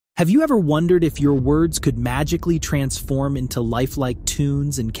Have you ever wondered if your words could magically transform into lifelike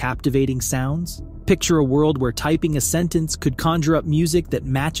tunes and captivating sounds? Picture a world where typing a sentence could conjure up music that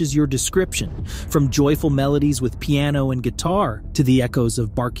matches your description, from joyful melodies with piano and guitar to the echoes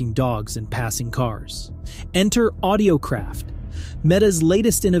of barking dogs and passing cars. Enter AudioCraft, Meta's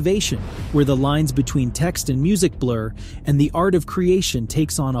latest innovation, where the lines between text and music blur and the art of creation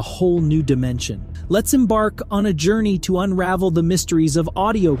takes on a whole new dimension. Let's embark on a journey to unravel the mysteries of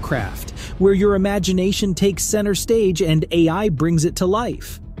AudioCraft, where your imagination takes center stage and AI brings it to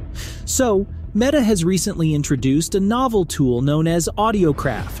life. So, Meta has recently introduced a novel tool known as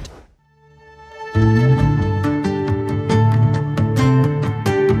AudioCraft.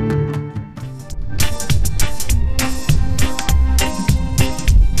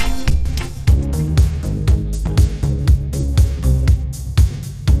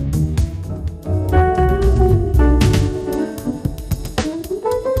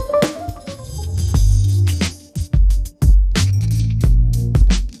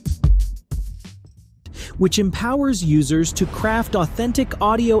 Which empowers users to craft authentic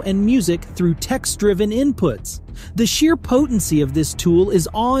audio and music through text-driven inputs. The sheer potency of this tool is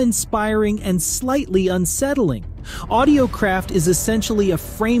awe-inspiring and slightly unsettling. AudioCraft is essentially a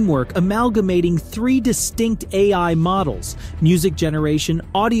framework amalgamating three distinct AI models: music generation,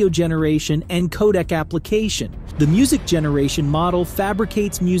 audio generation, and codec application. The music generation model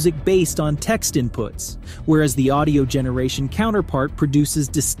fabricates music based on text inputs, whereas the audio generation counterpart produces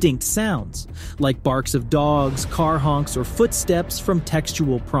distinct sounds, like barks of dogs, car honks, or footsteps from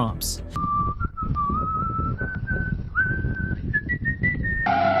textual prompts.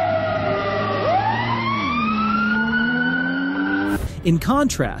 In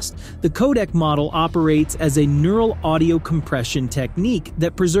contrast, the codec model operates as a neural audio compression technique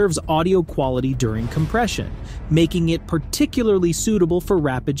that preserves audio quality during compression, making it particularly suitable for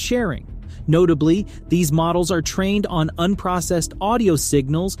rapid sharing. Notably, these models are trained on unprocessed audio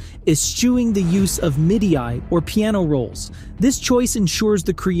signals, eschewing the use of MIDI or piano rolls. This choice ensures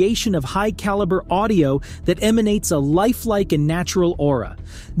the creation of high-caliber audio that emanates a lifelike and natural aura.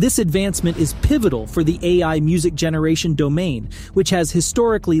 This advancement is pivotal for the AI music generation domain, which has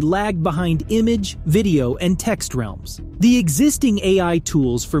historically lagged behind image, video, and text realms. The existing AI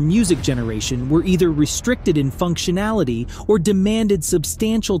tools for music generation were either restricted in functionality or demanded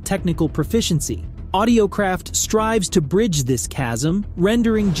substantial technical proficiency. AudioCraft strives to bridge this chasm,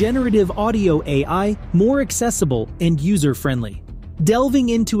 rendering generative audio AI more accessible and user-friendly. Delving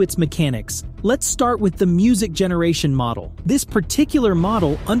into its mechanics, let's start with the music generation model. This particular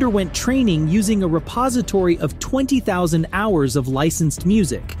model underwent training using a repository of 20,000 hours of licensed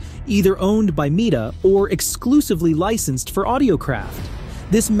music, either owned by Meta or exclusively licensed for AudioCraft.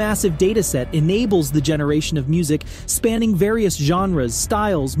 This massive dataset enables the generation of music spanning various genres,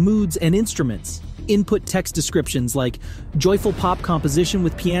 styles, moods, and instruments. Input text descriptions like joyful pop composition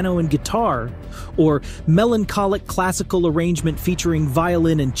with piano and guitar, or melancholic classical arrangement featuring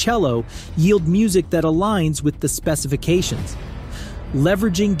violin and cello, yield music that aligns with the specifications.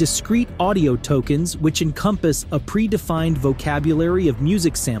 Leveraging discrete audio tokens, which encompass a predefined vocabulary of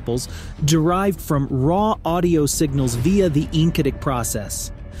music samples derived from raw audio signals via the encodec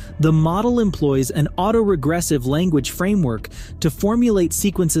process. The model employs an autoregressive language framework to formulate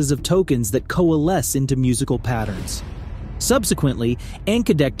sequences of tokens that coalesce into musical patterns. Subsequently,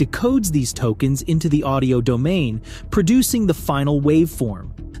 encodec decodes these tokens into the audio domain, producing the final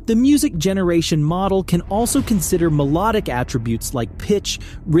waveform. The music generation model can also consider melodic attributes like pitch,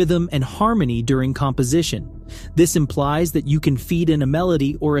 rhythm, and harmony during composition. This implies that you can feed in a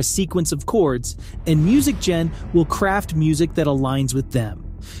melody or a sequence of chords, and MusicGen will craft music that aligns with them.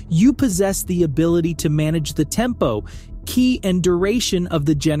 You possess the ability to manage the tempo, key, and duration of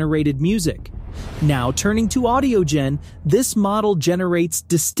the generated music. Now, turning to AudioGen, this model generates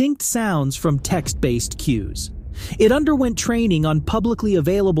distinct sounds from text-based cues. It underwent training on publicly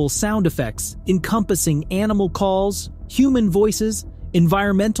available sound effects, encompassing animal calls, human voices,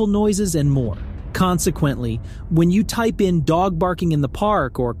 environmental noises, and more. Consequently, when you type in dog barking in the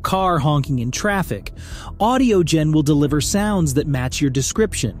park or car honking in traffic, AudioGen will deliver sounds that match your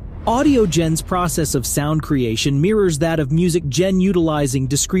description. AudioGen's process of sound creation mirrors that of MusicGen, utilizing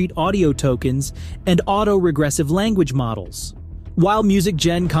discrete audio tokens and autoregressive language models. While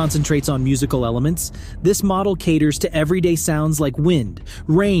MusicGen concentrates on musical elements, this model caters to everyday sounds like wind,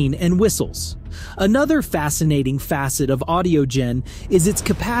 rain, and whistles. Another fascinating facet of AudioGen is its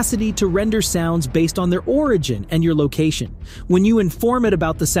capacity to render sounds based on their origin and your location. When you inform it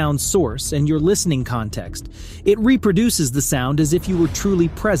about the sound's source and your listening context, it reproduces the sound as if you were truly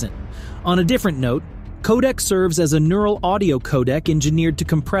present. On a different note, Codec serves as a neural audio codec engineered to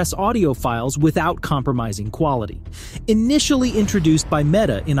compress audio files without compromising quality. Initially introduced by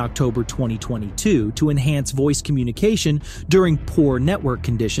Meta in October 2022 to enhance voice communication during poor network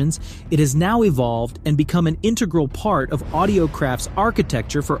conditions, it has now evolved and become an integral part of AudioCraft's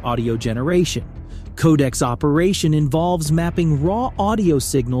architecture for audio generation. Codec's operation involves mapping raw audio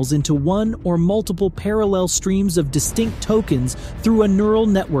signals into one or multiple parallel streams of distinct tokens through a neural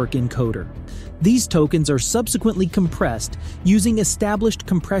network encoder. These tokens are subsequently compressed using established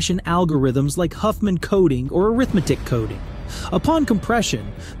compression algorithms like Huffman coding or arithmetic coding. Upon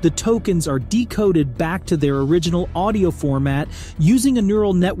compression, the tokens are decoded back to their original audio format using a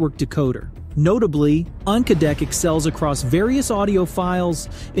neural network decoder. Notably, Uncodec excels across various audio files,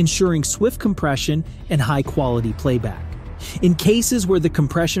 ensuring swift compression and high-quality playback. In cases where the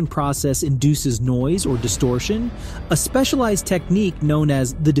compression process induces noise or distortion, a specialized technique known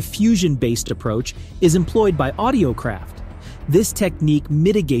as the diffusion-based approach is employed by AudioCraft. This technique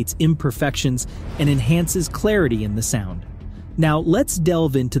mitigates imperfections and enhances clarity in the sound. Now let's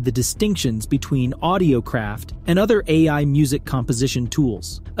delve into the distinctions between AudioCraft and other AI music composition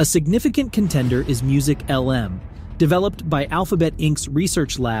tools. A significant contender is Music LM, developed by Alphabet Inc.'s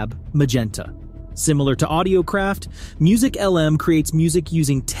research lab, Magenta. Similar to AudioCraft, Music LM creates music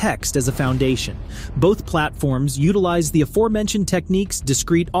using text as a foundation. Both platforms utilize the aforementioned techniques,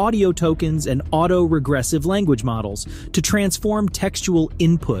 discrete audio tokens, and auto-regressive language models to transform textual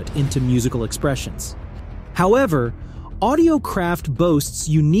input into musical expressions. However, AudioCraft boasts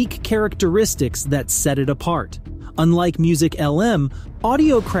unique characteristics that set it apart. Unlike Music LM,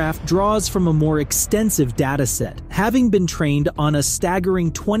 AudioCraft draws from a more extensive dataset, having been trained on a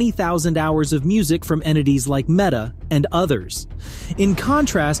staggering 20,000 hours of music from entities like Meta and others. In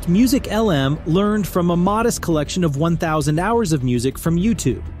contrast, Music LM learned from a modest collection of 1,000 hours of music from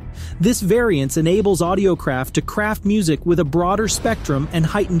YouTube. This variance enables AudioCraft to craft music with a broader spectrum and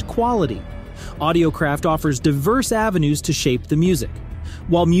heightened quality. AudioCraft offers diverse avenues to shape the music.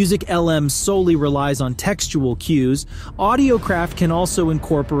 While Music LM solely relies on textual cues, AudioCraft can also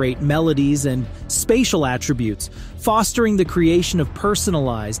incorporate melodies and spatial attributes, fostering the creation of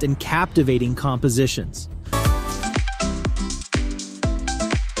personalized and captivating compositions.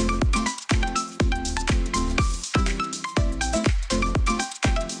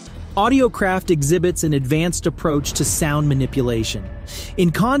 AudioCraft exhibits an advanced approach to sound manipulation.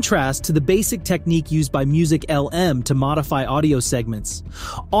 In contrast to the basic technique used by Music LM to modify audio segments,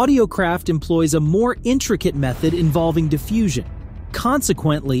 AudioCraft employs a more intricate method involving diffusion.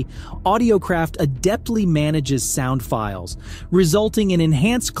 Consequently, AudioCraft adeptly manages sound files, resulting in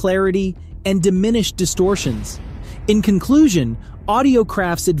enhanced clarity and diminished distortions. In conclusion,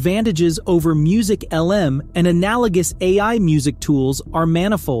 AudioCraft's advantages over Music LM and analogous AI music tools are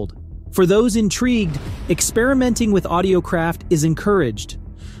manifold. For those intrigued, experimenting with AudioCraft is encouraged.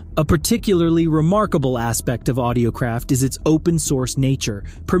 A particularly remarkable aspect of AudioCraft is its open-source nature,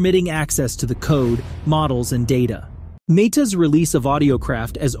 permitting access to the code, models, and data. Meta's release of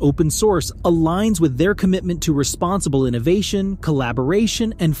AudioCraft as open source aligns with their commitment to responsible innovation,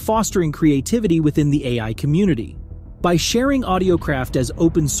 collaboration, and fostering creativity within the AI community. By sharing AudioCraft as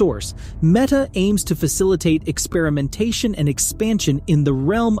open source, Meta aims to facilitate experimentation and expansion in the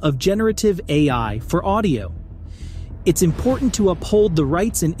realm of generative AI for audio. It's important to uphold the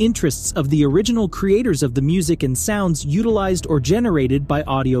rights and interests of the original creators of the music and sounds utilized or generated by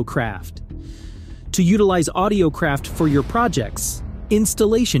AudioCraft. To utilize AudioCraft for your projects,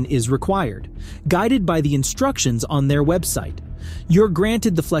 installation is required, guided by the instructions on their website. You're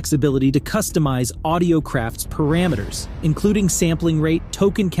granted the flexibility to customize AudioCraft's parameters, including sampling rate,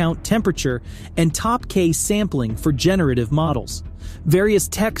 token count, temperature, and top K sampling for generative models. Various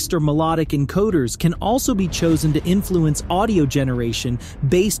text or melodic encoders can also be chosen to influence audio generation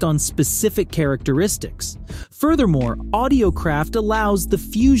based on specific characteristics. Furthermore, AudioCraft allows the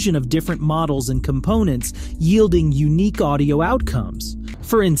fusion of different models and components, yielding unique audio outcomes.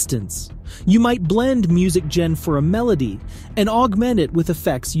 For instance, you might blend Music Gen for a melody and augment it with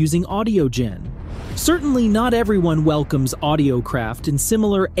effects using Audio Gen. Certainly not everyone welcomes AudioCraft and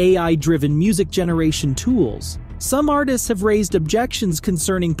similar AI-driven music generation tools. Some artists have raised objections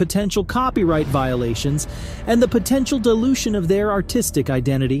concerning potential copyright violations and the potential dilution of their artistic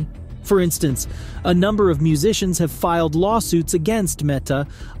identity. For instance, a number of musicians have filed lawsuits against Meta,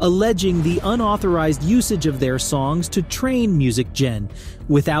 alleging the unauthorized usage of their songs to train Music Gen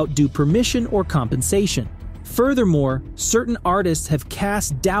without due permission or compensation. Furthermore, certain artists have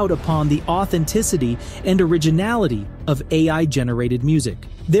cast doubt upon the authenticity and originality of AI-generated music.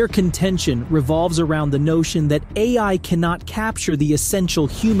 Their contention revolves around the notion that AI cannot capture the essential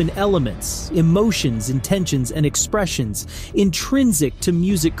human elements, emotions, intentions, and expressions intrinsic to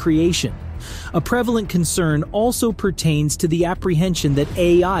music creation. A prevalent concern also pertains to the apprehension that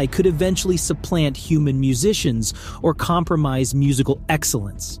AI could eventually supplant human musicians or compromise musical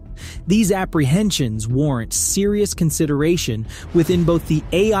excellence. These apprehensions warrant serious consideration within both the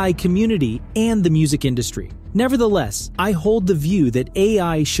AI community and the music industry. Nevertheless, I hold the view that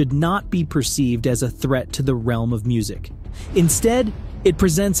AI should not be perceived as a threat to the realm of music. Instead, it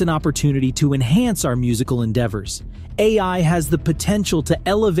presents an opportunity to enhance our musical endeavors. AI has the potential to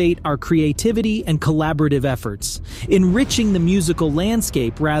elevate our creativity and collaborative efforts, enriching the musical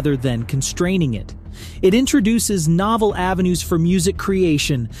landscape rather than constraining it. It introduces novel avenues for music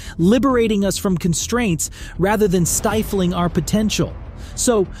creation, liberating us from constraints rather than stifling our potential.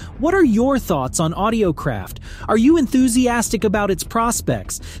 So, what are your thoughts on AudioCraft? Are you enthusiastic about its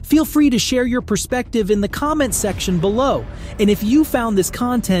prospects? Feel free to share your perspective in the comment section below. And if you found this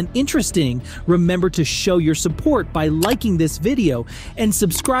content interesting, remember to show your support by liking this video and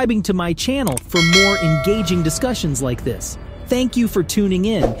subscribing to my channel for more engaging discussions like this. Thank you for tuning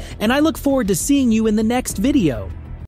in, and I look forward to seeing you in the next video.